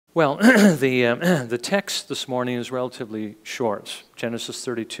Well, the text this morning is relatively short, Genesis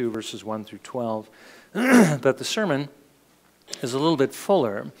 32, verses 1 through 12. But the sermon is a little bit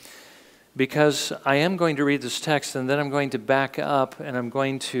fuller because I am going to read this text and then I'm going to back up and I'm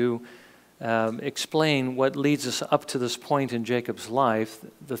going to explain what leads us up to this point in Jacob's life,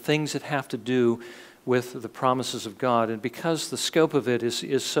 the things that have to do with the promises of God. And because the scope of it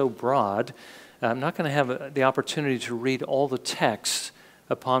is so broad, I'm not going to have the opportunity to read all the text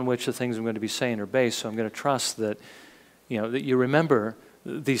upon which the things I'm going to be saying are based. So I'm going to trust that, that you remember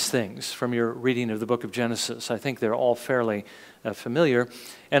these things from your reading of the book of Genesis. I think they're all fairly familiar.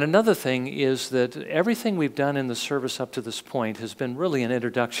 And another thing is that everything we've done in the service up to this point has been really an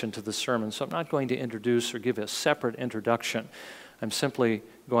introduction to the sermon. So I'm not going to introduce or give a separate introduction. I'm simply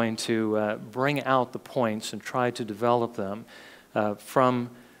going to bring out the points and try to develop them from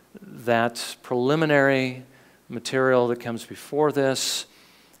that preliminary material that comes before this,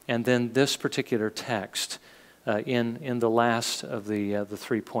 and then this particular text in the last of the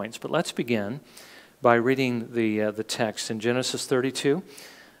 3 points. But let's begin by reading the text in Genesis 32,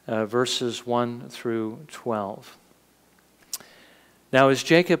 verses 1 through 12. Now as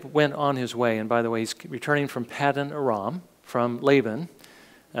Jacob went on his way, and by the way, he's returning from Paddan Aram, from Laban,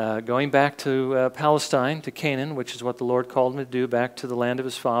 going back to Palestine, to Canaan, which is what the Lord called him to do, back to the land of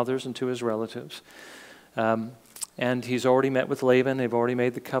his fathers and to his relatives. And he's already met with Laban. They've already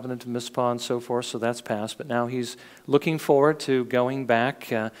made the covenant of Mizpah and so forth, so that's passed. But now he's looking forward to going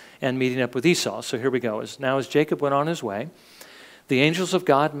back and meeting up with Esau. So here we go. Now as Jacob went on his way, the angels of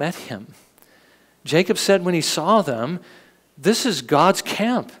God met him. Jacob said when he saw them, "This is God's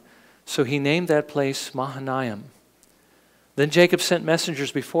camp." So he named that place Mahanaim. Then Jacob sent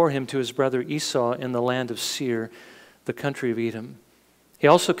messengers before him to his brother Esau in the land of Seir, the country of Edom. He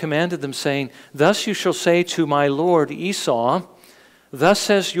also commanded them, saying, "Thus you shall say to my lord Esau, thus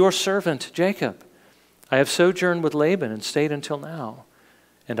says your servant Jacob, I have sojourned with Laban and stayed until now.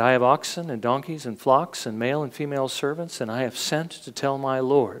 And I have oxen and donkeys and flocks and male and female servants, and I have sent to tell my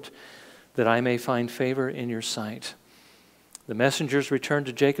lord that I may find favor in your sight." The messengers returned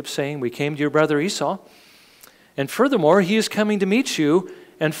to Jacob, saying, "We came to your brother Esau, and furthermore, he is coming to meet you,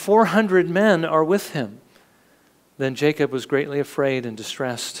 and 400 men are with him." Then Jacob was greatly afraid and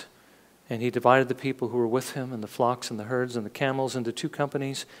distressed, and he divided the people who were with him and the flocks and the herds and the camels into 2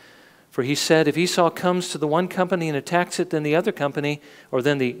 companies. For he said, "If Esau comes to the one company and attacks it, then the other company, or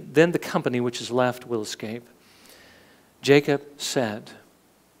then the company which is left will escape." Jacob said,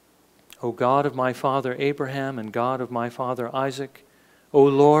 "O God of my father Abraham and God of my father Isaac, O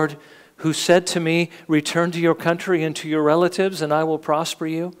Lord, who said to me, 'Return to your country and to your relatives, and I will prosper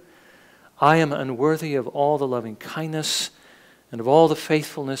you,' I am unworthy of all the loving kindness and of all the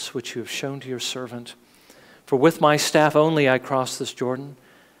faithfulness which you have shown to your servant. For with my staff only I crossed this Jordan,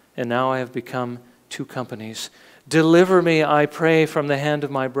 and now I have become 2 companies. Deliver me, I pray, from the hand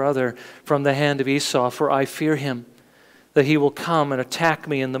of my brother, from the hand of Esau, for I fear him, that he will come and attack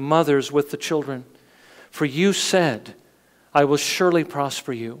me and the mothers with the children. For you said, I will surely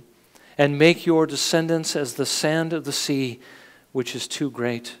prosper you, and make your descendants as the sand of the sea, which is too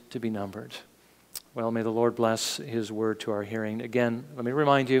great to be numbered." Well, may the Lord bless his word to our hearing. Again, let me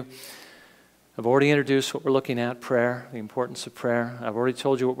remind you, I've already introduced what we're looking at, prayer, the importance of prayer. I've already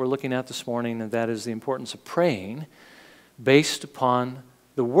told you what we're looking at this morning, and that is the importance of praying based upon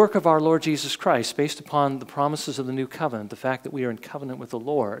the work of our Lord Jesus Christ, based upon the promises of the new covenant, the fact that we are in covenant with the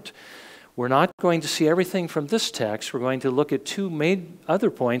Lord. We're not going to see everything from this text. We're going to look at 2 other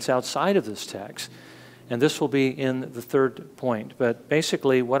points outside of this text. And this will be in the 3rd point. But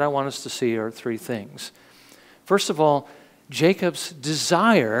basically, what I want us to see are 3 things. First of all, Jacob's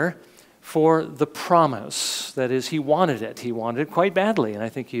desire for the promise. That is, he wanted it. He wanted it quite badly. And I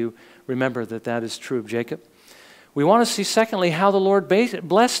think you remember that that is true of Jacob. We want to see, secondly, how the Lord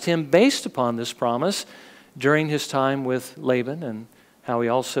blessed him based upon this promise during his time with Laban, and how he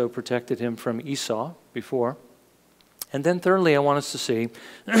also protected him from Esau before. And then thirdly, I want us to see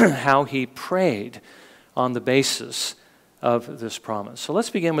how he prayed on the basis of this promise. So let's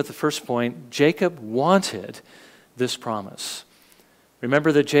begin with the first point. Jacob wanted this promise.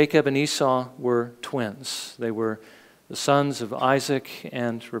 Remember that Jacob and Esau were twins. They were the sons of Isaac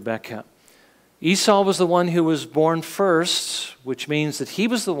and Rebekah. Esau was the one who was born first, which means that he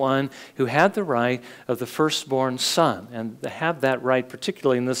was the one who had the right of the firstborn son. And to have that right,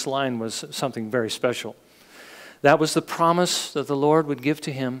 particularly in this line, was something very special. That was the promise that the Lord would give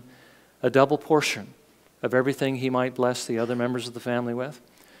to him a double portion of everything he might bless the other members of the family with.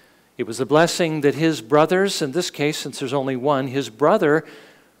 It was a blessing that his brothers, in this case, since there's only one, his brother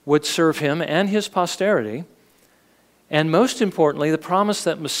would serve him and his posterity. And most importantly, the promise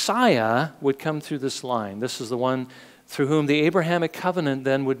that Messiah would come through this line. This is the one through whom the Abrahamic covenant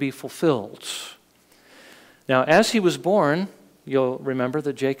then would be fulfilled. Now, as he was born, you'll remember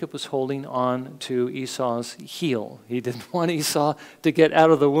that Jacob was holding on to Esau's heel. He didn't want Esau to get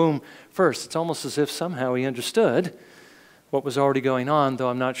out of the womb first. It's almost as if somehow he understood what was already going on, though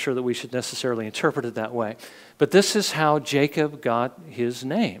I'm not sure that we should necessarily interpret it that way. But this is how Jacob got his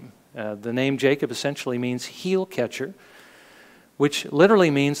name. The name Jacob essentially means heel catcher, which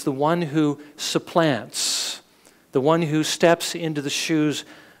literally means the one who supplants, the one who steps into the shoes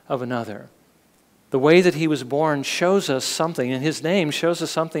of another. The way that he was born shows us something, and his name shows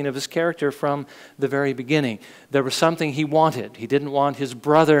us something of his character from the very beginning. There was something he wanted. He didn't want his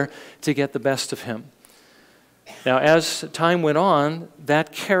brother to get the best of him. Now, as time went on,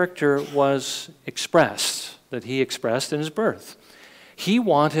 that character was expressed, that he expressed in his birth. He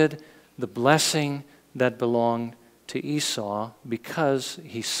wanted the blessing that belonged to Esau because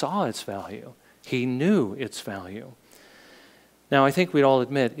he saw its value. He knew its value. Now, I think we'd all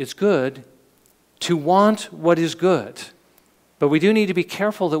admit it's good to want what is good, but we do need to be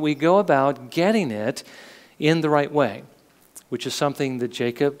careful that we go about getting it in the right way, which is something that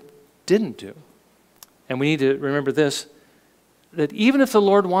Jacob didn't do. And we need to remember this, that even if the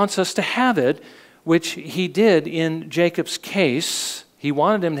Lord wants us to have it, which he did in Jacob's case, he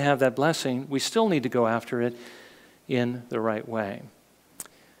wanted him to have that blessing, we still need to go after it in the right way.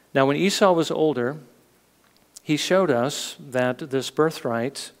 Now, when Esau was older, he showed us that this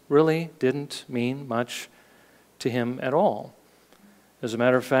birthright really didn't mean much to him at all. As a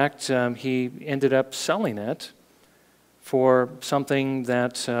matter of fact, he ended up selling it for something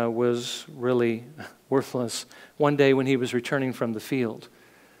that was really worthless. One day when he was returning from the field,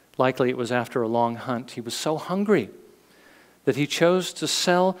 likely it was after a long hunt, he was so hungry that he chose to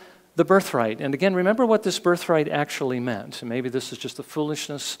sell the birthright. And again, remember what this birthright actually meant. And maybe this is just the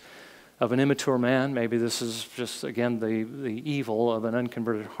foolishness of an immature man. Maybe this is just, again, the evil of an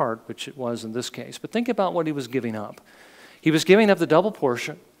unconverted heart, which it was in this case. But think about what he was giving up. He was giving up the double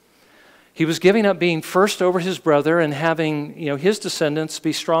portion. He was giving up being first over his brother and having, his descendants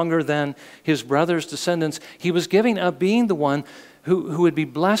be stronger than his brother's descendants. He was giving up being the one who would be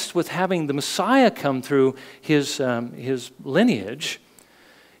blessed with having the Messiah come through his lineage.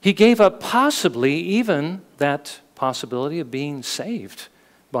 He gave up possibly even that possibility of being saved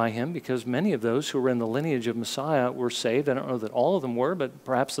by him, because many of those who were in the lineage of Messiah were saved. I don't know that all of them were, but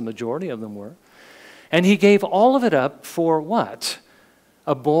perhaps the majority of them were. And he gave all of it up for what?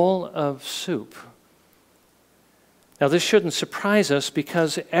 A bowl of soup. Now, this shouldn't surprise us,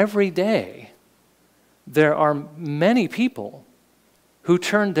 because every day there are many people who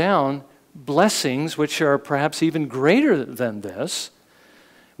turn down blessings which are perhaps even greater than this.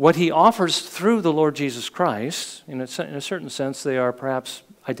 What he offers through the Lord Jesus Christ, in a certain sense, they are perhaps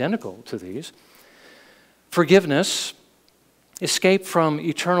identical to these. Forgiveness, escape from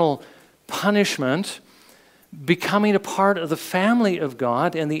eternal punishment, becoming a part of the family of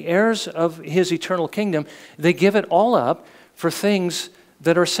God and the heirs of his eternal kingdom. They give it all up for things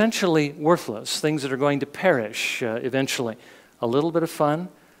that are essentially worthless, things that are going to perish eventually. A little bit of fun,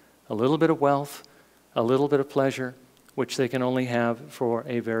 a little bit of wealth, a little bit of pleasure, which they can only have for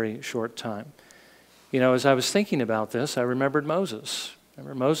a very short time. As I was thinking about this, I remembered Moses.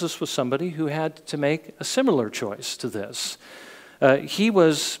 Moses was somebody who had to make a similar choice to this. He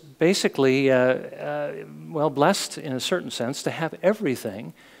was basically, blessed in a certain sense to have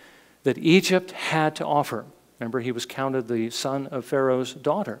everything that Egypt had to offer. Remember, he was counted the son of Pharaoh's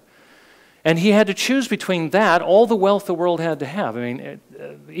daughter. And he had to choose between that, all the wealth the world had to have.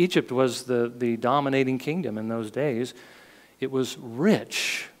 Egypt was the dominating kingdom in those days. It was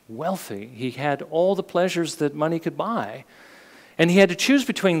rich, wealthy. He had all the pleasures that money could buy. And he had to choose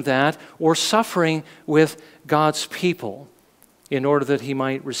between that or suffering with God's people in order that he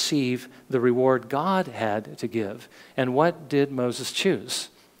might receive the reward God had to give. And what did Moses choose?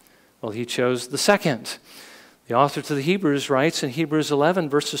 Well, he chose the second. The author to the Hebrews writes in Hebrews 11,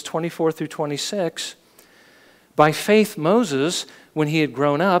 verses 24 through 26, "By faith Moses, when he had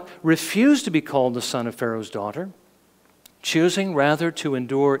grown up, refused to be called the son of Pharaoh's daughter, choosing rather to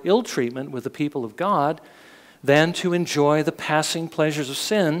endure ill treatment with the people of God than to enjoy the passing pleasures of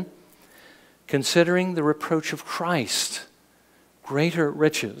sin, considering the reproach of Christ greater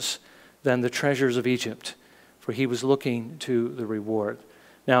riches than the treasures of Egypt, for he was looking to the reward."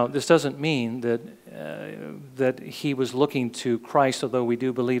 Now, this doesn't mean that he was looking to Christ, although we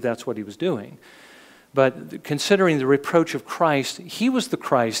do believe that's what he was doing. But considering the reproach of Christ, he was the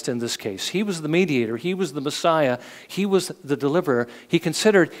Christ in this case. He was the mediator. He was the Messiah. He was the deliverer. He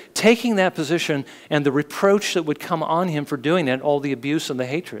considered taking that position and the reproach that would come on him for doing it, all the abuse and the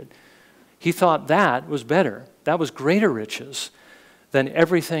hatred. He thought that was better. That was greater riches than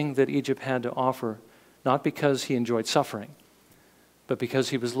everything that Egypt had to offer, not because he enjoyed suffering, but because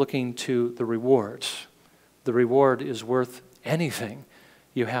he was looking to the rewards. The reward is worth anything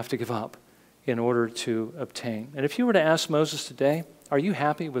you have to give up in order to obtain. And if you were to ask Moses today, are you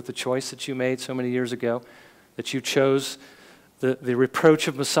happy with the choice that you made so many years ago, that you chose the reproach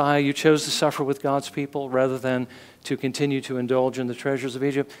of Messiah, you chose to suffer with God's people rather than to continue to indulge in the treasures of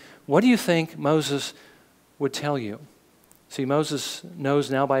Egypt? What do you think Moses would tell you? See, Moses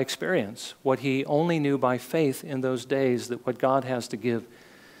knows now by experience what he only knew by faith in those days, that what God has to give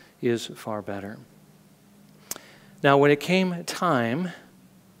is far better. Now, when it came time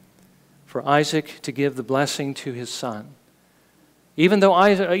for Isaac to give the blessing to his son, even though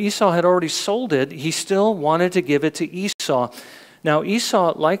Esau had already sold it, he still wanted to give it to Esau. Now,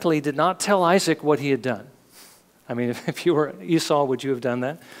 Esau likely did not tell Isaac what he had done. I mean, if you were Esau, would you have done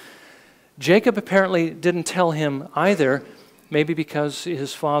that? Jacob apparently didn't tell him either, maybe because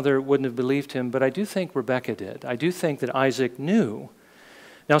his father wouldn't have believed him, but I do think Rebekah did. I do think that Isaac knew.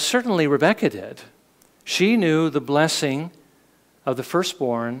 Now, certainly Rebekah did. She knew the blessing of the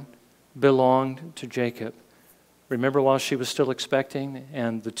firstborn belonged to Jacob. Remember, while she was still expecting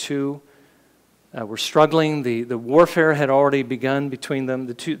and the two were struggling, the warfare had already begun between them.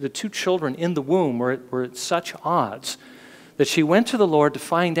 The two children in the womb were at such odds that she went to the Lord to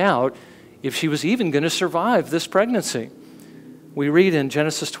find out if she was even going to survive this pregnancy. We read in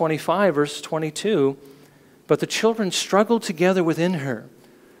Genesis 25, verse 22, "But the children struggled together within her.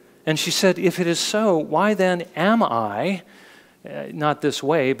 And she said, 'If it is so, why then am I,'" not this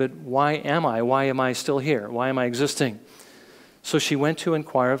way, but "why am I? Why am I still here? Why am I existing?" So she went to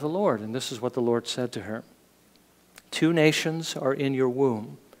inquire of the Lord, and this is what the Lord said to her. "Two nations are in your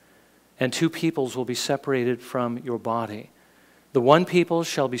womb, and two peoples will be separated from your body. The one people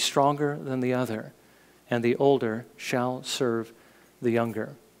shall be stronger than the other, and the older shall serve the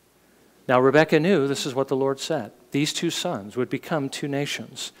younger." Now Rebekah knew this is what the Lord said. These two sons would become two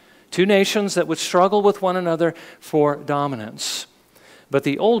nations that would struggle with one another for dominance. But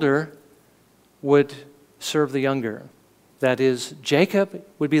the older would serve the younger. That is, Jacob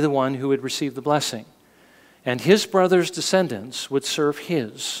would be the one who would receive the blessing, and his brother's descendants would serve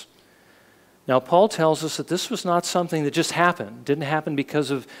his. Now, Paul tells us that this was not something that just happened. It didn't happen because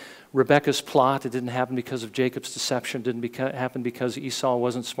of Rebekah's plot. It didn't happen because of Jacob's deception. It didn't happen because Esau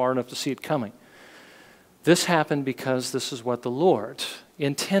wasn't smart enough to see it coming. This happened because this is what the Lord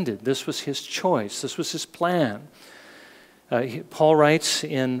intended. This was his choice. This was his plan. Paul writes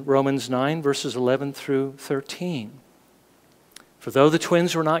in Romans 9, verses 11 through 13, "For though the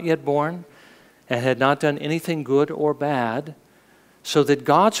twins were not yet born and had not done anything good or bad, so that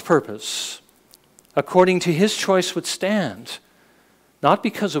God's purpose, according to his choice, would stand, not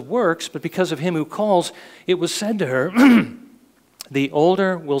because of works, but because of him who calls, it was said to her, 'The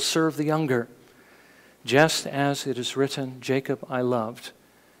older will serve the younger.' Just as it is written, 'Jacob I loved,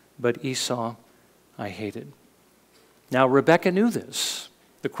 but Esau I hated.'" Now, Rebekah knew this.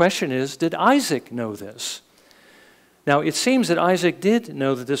 The question is, did Isaac know this? Now, it seems that Isaac did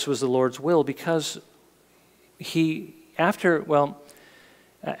know that this was the Lord's will, because after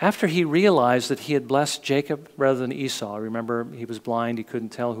he realized that he had blessed Jacob rather than Esau. Remember, he was blind, he couldn't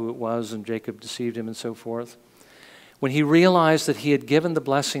tell who it was, and Jacob deceived him and so forth. When he realized that he had given the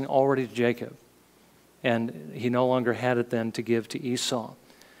blessing already to Jacob, and he no longer had it then to give to Esau,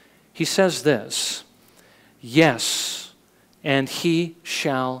 he says this, "Yes, and he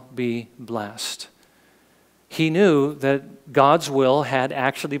shall be blessed." He knew that God's will had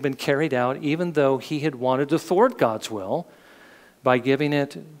actually been carried out, even though he had wanted to thwart God's will by giving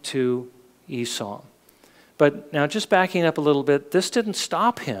it to Esau. But now, just backing up a little bit, this didn't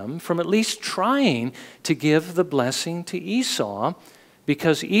stop him from at least trying to give the blessing to Esau,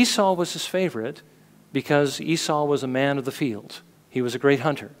 because Esau was his favorite, because Esau was a man of the field. He was a great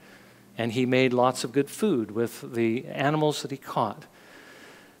hunter, and he made lots of good food with the animals that he caught.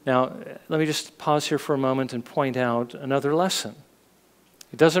 Now, let me just pause here for a moment and point out another lesson.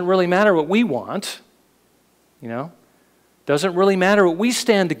 It doesn't really matter what we want, Doesn't really matter what we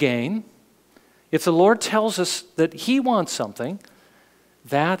stand to gain. If the Lord tells us that he wants something,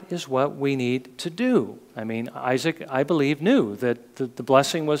 that is what we need to do. I mean, Isaac, I believe, knew that the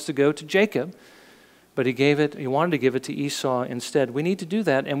blessing was to go to Jacob, but he wanted to give it to Esau instead. We need to do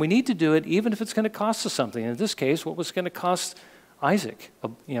that, and we need to do it even if it's going to cost us something. In this case, what was going to cost Isaac.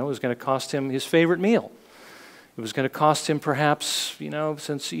 It was going to cost him his favorite meal. It was going to cost him perhaps,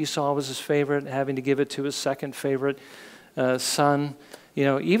 since Esau was his favorite, having to give it to his second favorite son.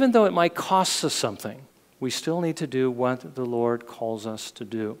 Even though it might cost us something, we still need to do what the Lord calls us to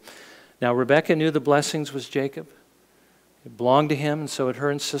do. Now, Rebekah knew the blessings was Jacob. It belonged to him, and so at her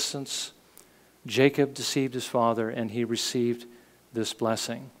insistence, Jacob deceived his father, and he received this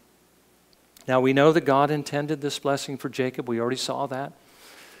blessing. Now, we know that God intended this blessing for Jacob. We already saw that.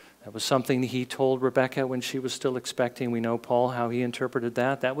 That was something he told Rebekah when she was still expecting. We know Paul, how he interpreted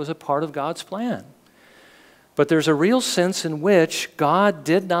that. That was a part of God's plan. But there's a real sense in which God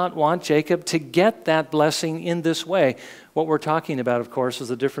did not want Jacob to get that blessing in this way. What we're talking about, of course, is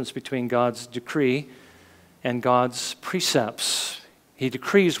the difference between God's decree and God's precepts. He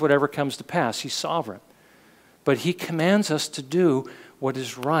decrees whatever comes to pass. He's sovereign. But he commands us to do what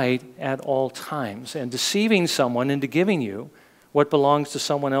is right at all times. And deceiving someone into giving you what belongs to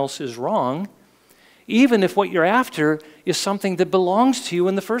someone else is wrong, even if what you're after is something that belongs to you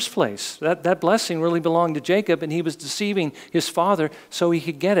in the first place. That blessing really belonged to Jacob, and he was deceiving his father so he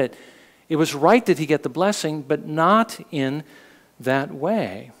could get it. It was right that he get the blessing, but not in that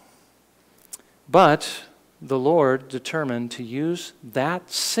way. But the Lord determined to use that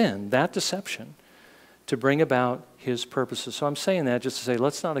sin, that deception, to bring about his purposes. So I'm saying that just to say,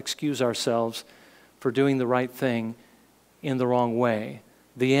 let's not excuse ourselves for doing the right thing in the wrong way.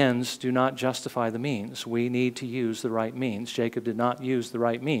 The ends do not justify the means. We need to use the right means. Jacob did not use the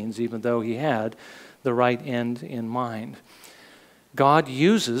right means, even though he had the right end in mind. God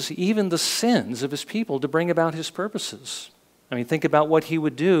uses even the sins of his people to bring about his purposes. I mean, think about what he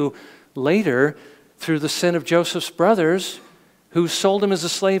would do later through the sin of Joseph's brothers, who sold him as a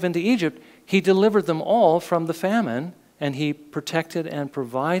slave into Egypt. He delivered them all from the famine, and he protected and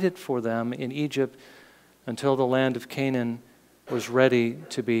provided for them in Egypt until the land of Canaan was ready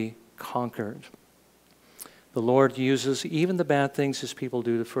to be conquered. The Lord uses even the bad things his people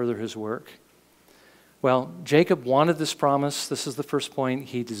do to further his work. Well, Jacob wanted this promise. This is the first point.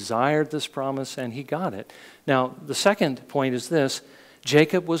 He desired this promise, and he got it. Now, the second point is this.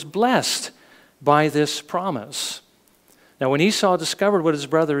 Jacob was blessed by this promise. Now, when Esau discovered what his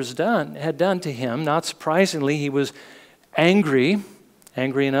brother had done to him, not surprisingly, he was angry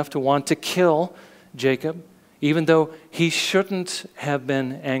enough to want to kill Jacob, even though he shouldn't have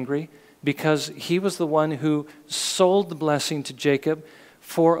been angry, because he was the one who sold the blessing to Jacob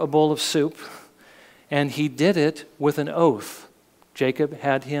for a bowl of soup, and he did it with an oath. Jacob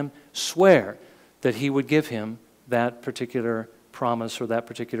had him swear that he would give him that particular promise or that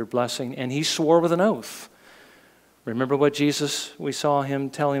particular blessing, and he swore with an oath. Remember what we saw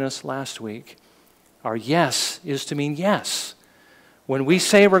him telling us last week. Our yes is to mean yes. When we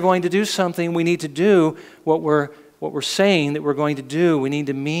say we're going to do something, we need to do what we're saying that we're going to do. We need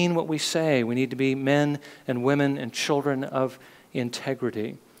to mean what we say. We need to be men and women and children of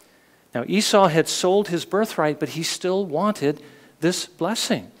integrity. Now, Esau had sold his birthright, but he still wanted this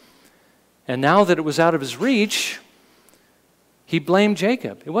blessing. And now that it was out of his reach, he blamed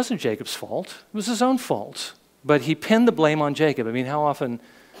Jacob. It wasn't Jacob's fault. It was his own fault. But he pinned the blame on Jacob. I mean, how often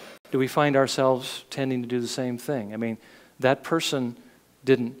do we find ourselves tending to do the same thing? I mean, that person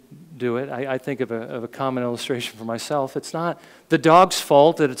didn't do it. I think of a common illustration for myself. It's not the dog's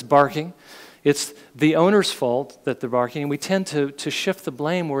fault that it's barking. It's the owner's fault that they're barking. And we tend to shift the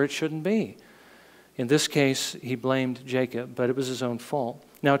blame where it shouldn't be. In this case, he blamed Jacob, but it was his own fault.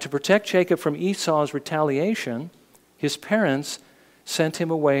 Now, to protect Jacob from Esau's retaliation, his parents sent him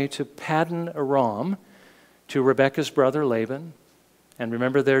away to Paddan Aram, to Rebekah's brother Laban. And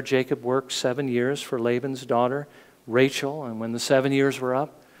remember there, Jacob worked 7 years for Laban's daughter, Rachel. And when the 7 years were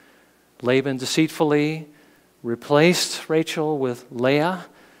up, Laban deceitfully replaced Rachel with Leah,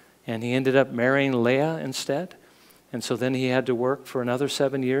 and he ended up marrying Leah instead. And so then he had to work for another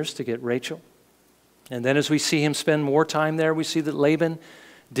 7 years to get Rachel. And then as we see him spend more time there, we see that Laban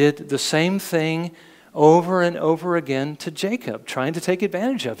did the same thing over and over again to Jacob, trying to take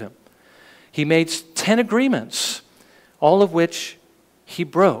advantage of him. He made 10 agreements, all of which he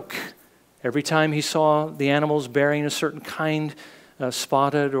broke. Every time he saw the animals bearing a certain kind,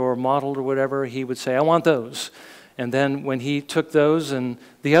 spotted or mottled or whatever, he would say, I want those. And then when he took those, and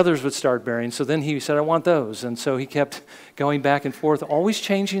the others would start bearing, so then he said, I want those. And so he kept going back and forth, always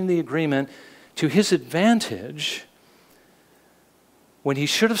changing the agreement to his advantage when he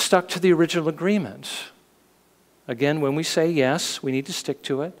should have stuck to the original agreement. Again, when we say yes, we need to stick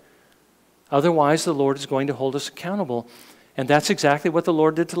to it. Otherwise, the Lord is going to hold us accountable. And that's exactly what the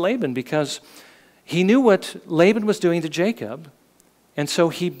Lord did to Laban, because he knew what Laban was doing to Jacob, And so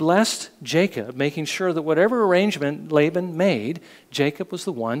he blessed Jacob, making sure that whatever arrangement Laban made, Jacob was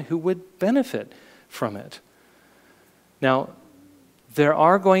the one who would benefit from it. Now, there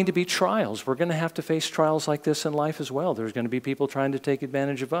are going to be trials. We're going to have to face trials like this in life as well. There's going to be people trying to take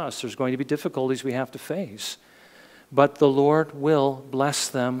advantage of us. There's going to be difficulties we have to face. But the Lord will bless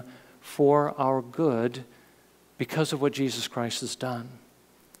them for our good because of what Jesus Christ has done.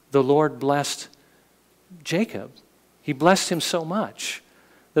 The Lord blessed Jacob. He blessed him so much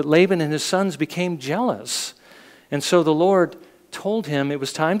that Laban and his sons became jealous. And so the Lord told him it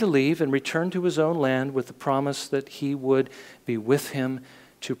was time to leave and return to his own land with the promise that he would be with him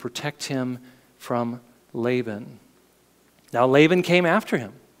to protect him from Laban. Now Laban came after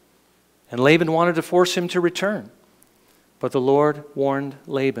him, and Laban wanted to force him to return. But the Lord warned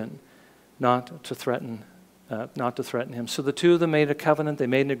Laban not to threaten him. So the two of them made a covenant, they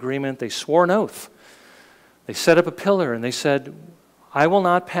made an agreement, they swore an oath. They set up a pillar and they said, I will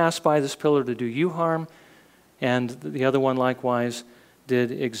not pass by this pillar to do you harm. And the other one likewise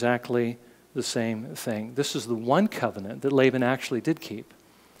did exactly the same thing. This is the one covenant that Laban actually did keep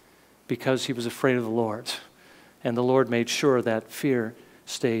because he was afraid of the Lord. And the Lord made sure that fear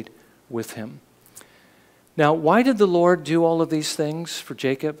stayed with him. Now, why did the Lord do all of these things for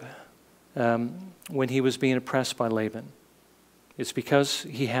Jacob when he was being oppressed by Laban? It's because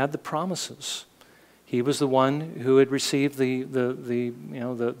he had the promises. He was the one who had received the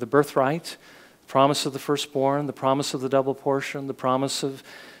birthright, the promise of the firstborn, the promise of the double portion, the promise of,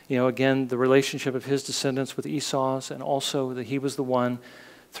 again, the relationship of his descendants with Esau's, and also that he was the one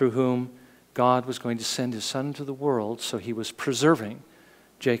through whom God was going to send his son into the world, so he was preserving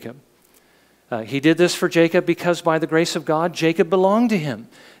Jacob. He did this for Jacob because by the grace of God, Jacob belonged to him.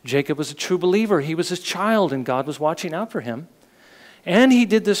 Jacob was a true believer. He was his child, and God was watching out for him. And he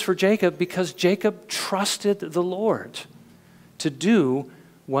did this for Jacob because Jacob trusted the Lord to do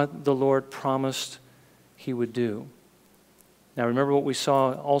what the Lord promised he would do. Now remember what we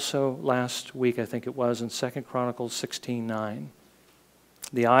saw also last week, I think it was, in 2 Chronicles 16:9.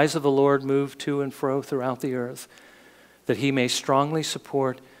 The eyes of the Lord move to and fro throughout the earth, that he may strongly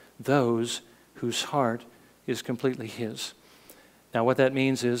support those whose heart is completely his. Now what that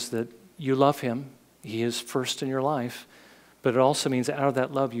means is that you love him. He is first in your life. But it also means that out of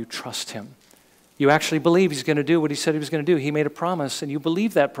that love, you trust him. You actually believe he's going to do what he said he was going to do. He made a promise, and you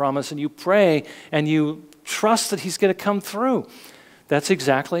believe that promise, and you pray, and you trust that he's going to come through. That's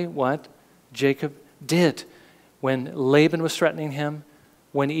exactly what Jacob did when Laban was threatening him,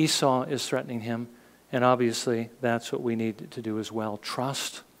 when Esau is threatening him, and obviously that's what we need to do as well.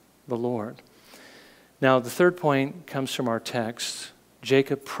 Trust the Lord. Now, the third point comes from our text.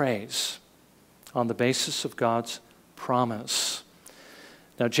 Jacob prays on the basis of God's promise.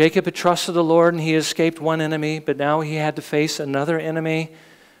 Now, Jacob had trusted the Lord and he escaped one enemy, but now he had to face another enemy,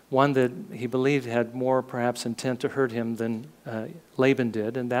 one that he believed had more perhaps intent to hurt him than Laban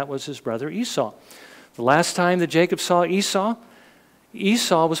did, and that was his brother Esau. The last time that Jacob saw Esau,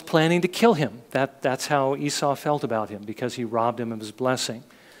 Esau was planning to kill him. That's how Esau felt about him, because he robbed him of his blessing.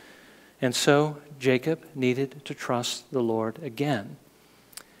 And so Jacob needed to trust the Lord again.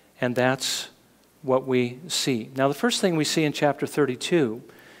 And that's what we see. Now, the first thing we see in chapter 32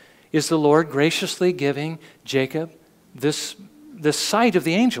 is the Lord graciously giving Jacob this sight of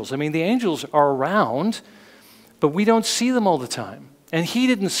the angels. I mean, the angels are around, but we don't see them all the time. And he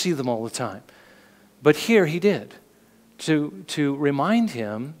didn't see them all the time. But here he did, to remind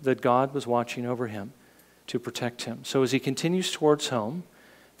him that God was watching over him, to protect him. So as he continues towards home,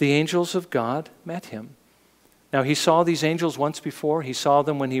 the angels of God met him. Now, he saw these angels once before. He saw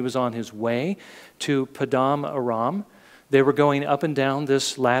them when he was on his way to Padam Aram. They were going up and down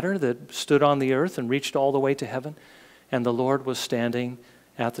this ladder that stood on the earth and reached all the way to heaven, and the Lord was standing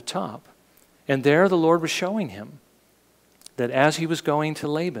at the top. And there the Lord was showing him that as he was going to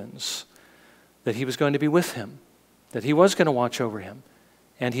Laban's, that he was going to be with him, that he was going to watch over him,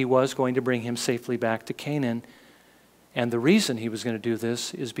 and he was going to bring him safely back to Canaan. And the reason he was going to do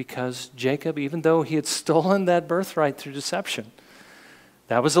this is because Jacob, even though he had stolen that birthright through deception,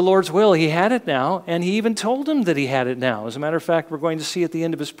 that was the Lord's will. He had it now, and he even told him that he had it now. As a matter of fact, we're going to see at the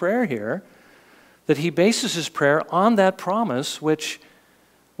end of his prayer here that he bases his prayer on that promise, which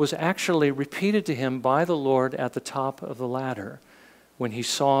was actually repeated to him by the Lord at the top of the ladder when he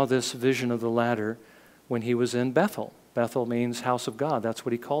saw this vision of the ladder when he was in Bethel. Bethel means house of God. That's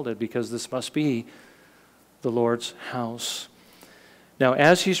what he called it, because this must be the Lord's house. Now,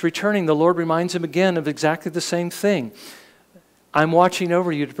 as he's returning, the Lord reminds him again of exactly the same thing. I'm watching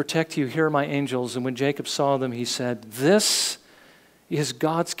over you to protect you. Here are my angels. And when Jacob saw them, he said, this is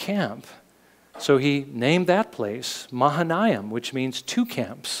God's camp. So he named that place Mahanaim, which means two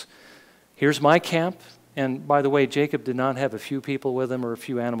camps. Here's my camp. And by the way, Jacob did not have a few people with him or a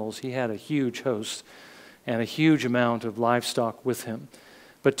few animals. He had a huge host and a huge amount of livestock with him.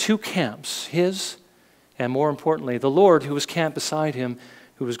 But two camps, his and more importantly, the Lord who was camped beside him,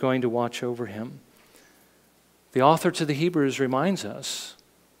 who was going to watch over him. The author to the Hebrews reminds us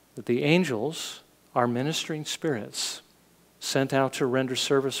that the angels are ministering spirits sent out to render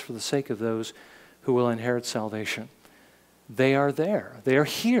service for the sake of those who will inherit salvation. They are there. They are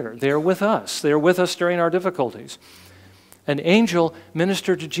here. They are with us. They are with us during our difficulties. An angel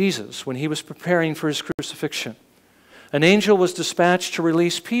ministered to Jesus when he was preparing for his crucifixion. An angel was dispatched to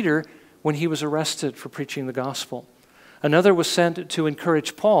release Peter when he was arrested for preaching the gospel. Another was sent to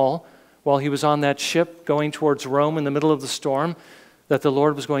encourage Paul while he was on that ship going towards Rome in the middle of the storm, that the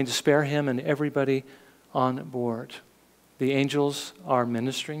Lord was going to spare him and everybody on board. The angels are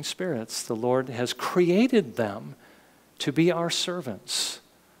ministering spirits. The Lord has created them to be our servants.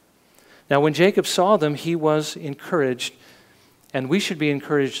 Now, when Jacob saw them, he was encouraged, and we should be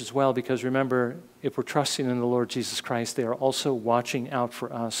encouraged as well, because remember, if we're trusting in the Lord Jesus Christ, they are also watching out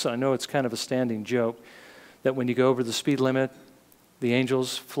for us. I know it's kind of a standing joke that when you go over the speed limit, the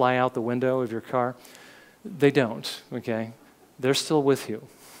angels fly out the window of your car. They don't, okay? They're still with you.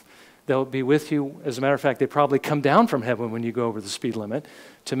 They'll be with you. As a matter of fact, they probably come down from heaven when you go over the speed limit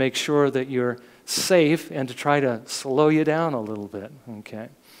to make sure that you're safe and to try to slow you down a little bit, okay?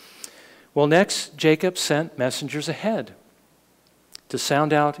 Well, next, Jacob sent messengers ahead to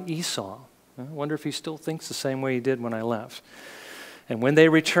sound out Esau. I wonder if he still thinks the same way he did when I left. And when they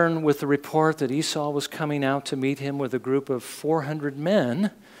returned with the report that Esau was coming out to meet him with a group of 400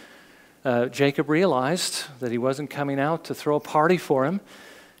 men, Jacob realized that he wasn't coming out to throw a party for him.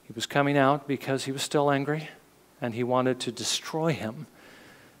 He was coming out because he was still angry and he wanted to destroy him.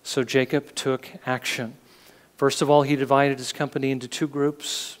 So Jacob took action. First of all, he divided his company into two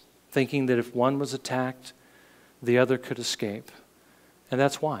groups, thinking that if one was attacked, the other could escape. And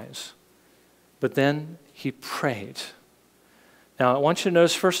that's wise. But then he prayed. Now, I want you to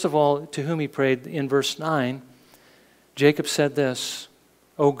notice, first of all, to whom he prayed. In verse 9, Jacob said this,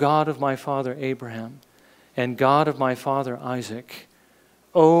 "O God of my father Abraham, and God of my father Isaac,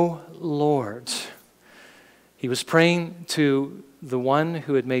 O Lord." He was praying to the one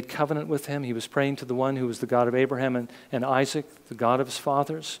who had made covenant with him. He was praying to the one who was the God of Abraham and Isaac, the God of his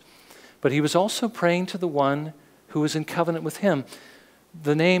fathers. But he was also praying to the one who was in covenant with him.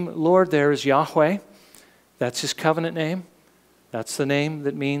 The name Lord there is Yahweh. That's his covenant name. That's the name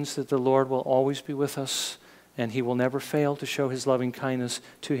that means that the Lord will always be with us and he will never fail to show his loving kindness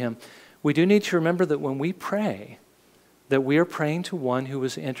to him. We do need to remember that when we pray, that we are praying to one who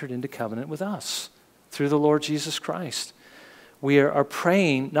has entered into covenant with us through the Lord Jesus Christ. We are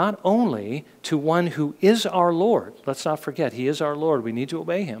praying not only to one who is our Lord. Let's not forget, he is our Lord. We need to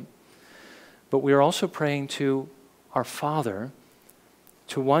obey him. But we are also praying to our Father,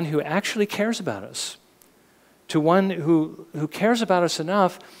 to one who actually cares about us, to one who cares about us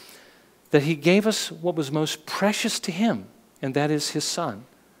enough that he gave us what was most precious to him, and that is his Son.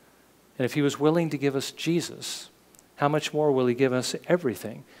 And if he was willing to give us Jesus, how much more will he give us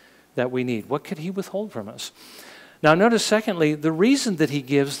everything that we need? What could he withhold from us? Now notice, secondly, the reason that he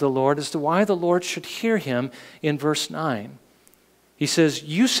gives the Lord as to why the Lord should hear him in verse 9. He says,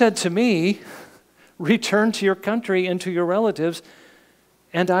 "You said to me, return to your country and to your relatives,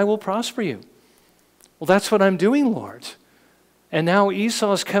 and I will prosper you." Well, that's what I'm doing, Lord. And now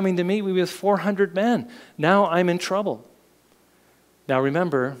Esau is coming to meet me with 400 men. Now I'm in trouble. Now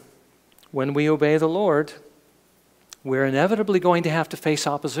remember, when we obey the Lord, we're inevitably going to have to face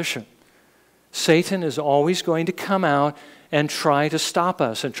opposition. Satan is always going to come out and try to stop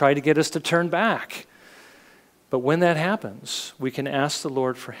us and try to get us to turn back. But when that happens, we can ask the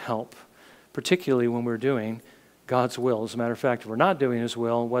Lord for help, particularly when we're doing God's will. As a matter of fact, if we're not doing his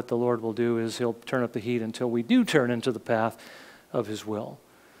will, what the Lord will do is he'll turn up the heat until we do turn into the path of his will.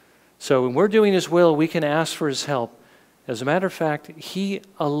 So when we're doing his will, we can ask for his help. As a matter of fact, he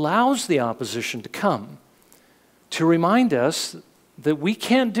allows the opposition to come to remind us that we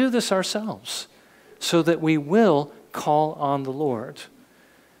can't do this ourselves, so that we will call on the Lord.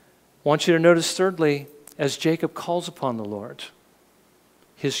 I want you to notice, thirdly, as Jacob calls upon the Lord,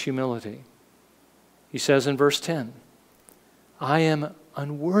 his humility. He says in verse 10, "I am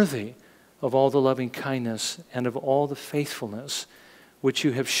unworthy of all the loving kindness and of all the faithfulness which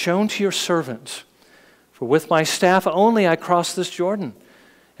you have shown to your servant. For with my staff only I crossed this Jordan,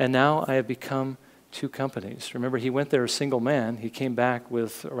 and now I have become two companies." Remember, he went there a single man. He came back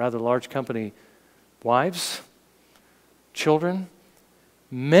with a rather large company, wives, children,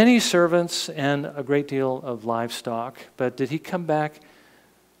 many servants and a great deal of livestock. But did he come back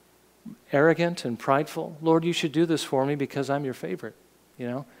arrogant and prideful? Lord, you should do this for me because I'm your favorite.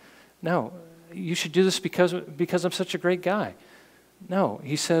 No, you should do this because I'm such a great guy. No,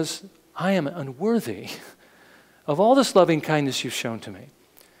 he says, I am unworthy of all this loving kindness you've shown to me.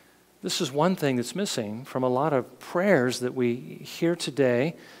 This is one thing that's missing from a lot of prayers that we hear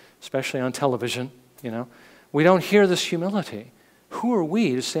today, especially on television. We don't hear this humility. Who are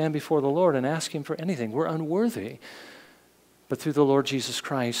we to stand before the Lord and ask him for anything? We're unworthy. But through the Lord Jesus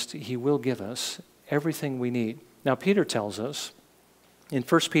Christ, he will give us everything we need. Now, Peter tells us in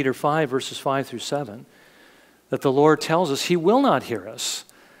 1 Peter 5, verses 5 through 7, that the Lord tells us he will not hear us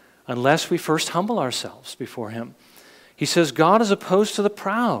unless we first humble ourselves before him. He says, God is opposed to the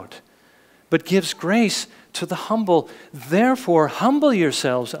proud, but gives grace to the humble. Therefore, humble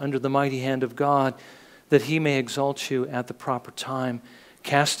yourselves under the mighty hand of God, that he may exalt you at the proper time,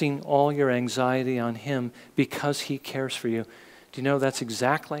 casting all your anxiety on him because he cares for you. Do you know that's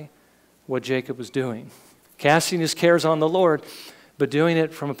exactly what Jacob was doing? Casting his cares on the Lord, but doing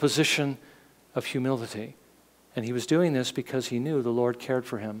it from a position of humility. And he was doing this because he knew the Lord cared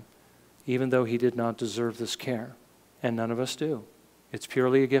for him, even though he did not deserve this care. And none of us do. It's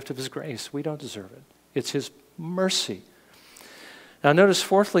purely a gift of his grace. We don't deserve it. It's his mercy. Now notice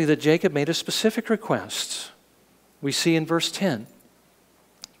fourthly that Jacob made a specific request. We see in verse 10,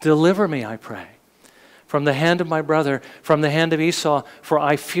 deliver me, I pray, from the hand of my brother, from the hand of Esau, for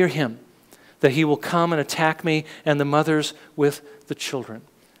I fear him, that he will come and attack me and the mothers with the children.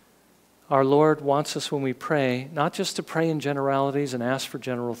 Our Lord wants us when we pray, not just to pray in generalities and ask for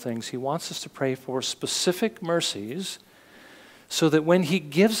general things. He wants us to pray for specific mercies so that when he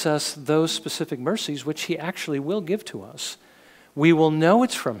gives us those specific mercies, which he actually will give to us, we will know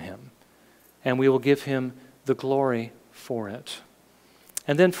it's from him and we will give him the glory for it.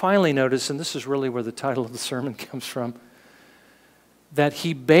 And then finally notice, and this is really where the title of the sermon comes from, that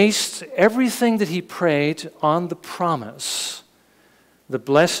he based everything that he prayed on the promise, the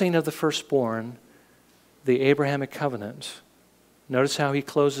blessing of the firstborn, the Abrahamic covenant. Notice how he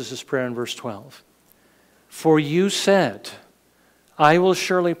closes his prayer in verse 12. For you said, I will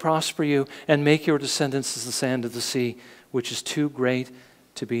surely prosper you and make your descendants as the sand of the sea, which is too great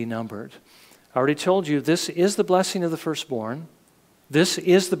to be numbered. I already told you this is the blessing of the firstborn. This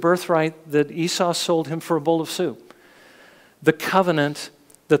is the birthright that Esau sold him for a bowl of soup. The covenant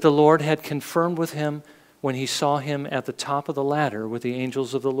that the Lord had confirmed with him when he saw him at the top of the ladder with the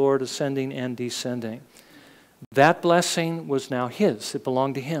angels of the Lord ascending and descending. That blessing was now his. It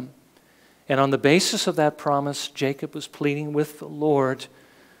belonged to him. And on the basis of that promise, Jacob was pleading with the Lord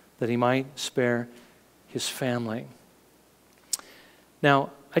that he might spare his family.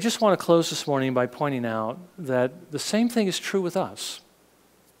 Now, I just want to close this morning by pointing out that the same thing is true with us.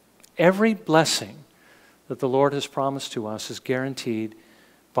 Every blessing that the Lord has promised to us is guaranteed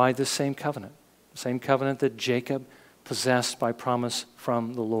by this same covenant. The same covenant that Jacob possessed by promise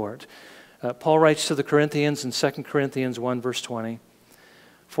from the Lord. Paul writes to the Corinthians in 2 Corinthians 1 verse 20,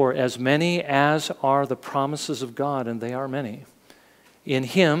 for as many as are the promises of God, and they are many, in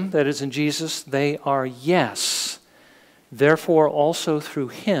him, that is in Jesus, they are yes. Therefore also through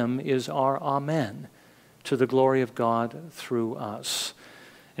him is our amen, to the glory of God through us.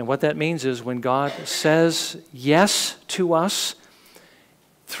 And what that means is when God says yes to us,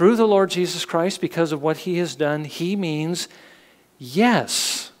 through the Lord Jesus Christ, because of what he has done, he means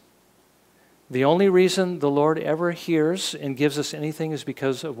yes. The only reason the Lord ever hears and gives us anything is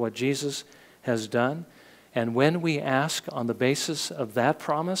because of what Jesus has done. And when we ask on the basis of that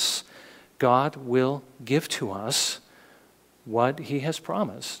promise, God will give to us what he has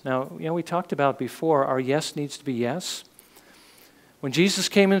promised. Now, we talked about before, our yes needs to be yes. When Jesus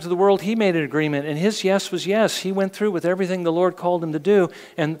came into the world, he made an agreement, and his yes was yes. He went through with everything the Lord called him to do,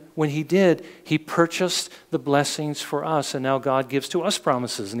 and when he did, he purchased the blessings for us, and now God gives to us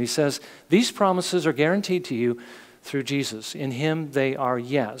promises. And he says, these promises are guaranteed to you through Jesus. In him, they are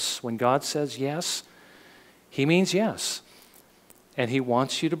yes. When God says yes, he means yes. And he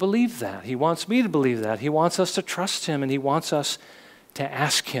wants you to believe that. He wants me to believe that. He wants us to trust him, and he wants us to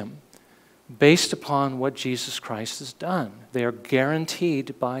ask him based upon what Jesus Christ has done. They are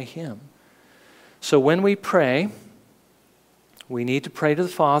guaranteed by him. So when we pray, we need to pray to the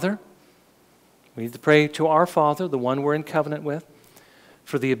Father. We need to pray to our Father, the one we're in covenant with,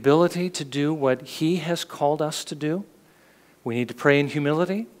 for the ability to do what he has called us to do. We need to pray in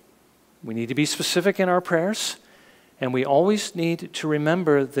humility. We need to be specific in our prayers. And we always need to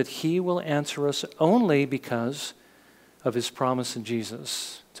remember that he will answer us only because of his promise in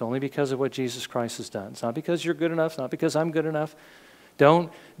Jesus. It's only because of what Jesus Christ has done. It's not because you're good enough. It's not because I'm good enough. It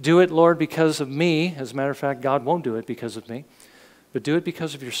Don't do it, Lord, because of me. As a matter of fact, God won't do it because of me. But do it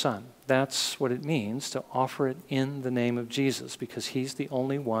because of your Son. That's what it means to offer it in the name of Jesus, because he's the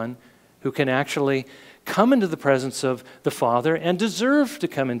only one who can actually come into the presence of the Father and deserve to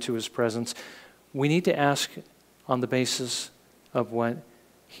come into his presence. We need to ask on the basis of what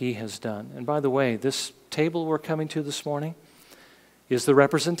he has done. And by the way, this table we're coming to this morning is the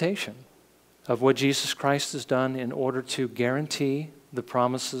representation of what Jesus Christ has done in order to guarantee the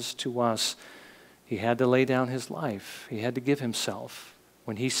promises to us. He had to lay down his life. He had to give himself.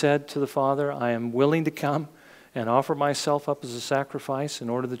 When he said to the Father, I am willing to come and offer myself up as a sacrifice in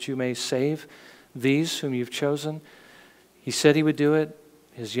order that you may save these whom you've chosen, he said he would do it.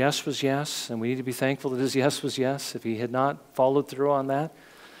 His yes was yes, and we need to be thankful that his yes was yes. If he had not followed through on that,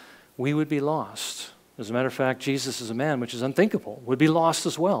 we would be lost. As a matter of fact, Jesus is a man, which is unthinkable, would be lost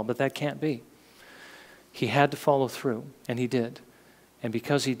as well, but that can't be. He had to follow through, and he did. And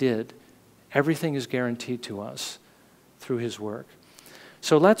because he did, everything is guaranteed to us through his work.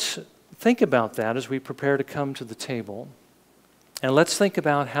 So let's think about that as we prepare to come to the table. And let's think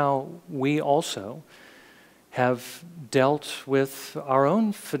about how we also have dealt with our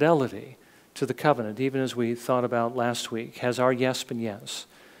own fidelity to the covenant, even as we thought about last week. Has our yes been yes?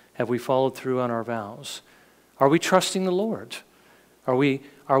 Have we followed through on our vows? Are we trusting the Lord? Are we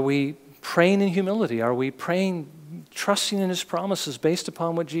praying in humility? Are we praying, trusting in his promises based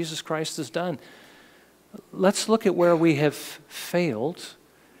upon what Jesus Christ has done? Let's look at where we have failed,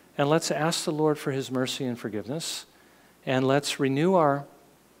 and let's ask the Lord for his mercy and forgiveness, and let's renew our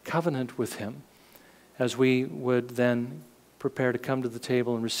covenant with him as we would then prepare to come to the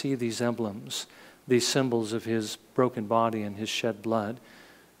table and receive these emblems, these symbols of his broken body and his shed blood,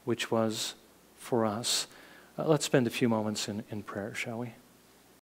 which was for us. Let's spend a few moments in prayer, shall we?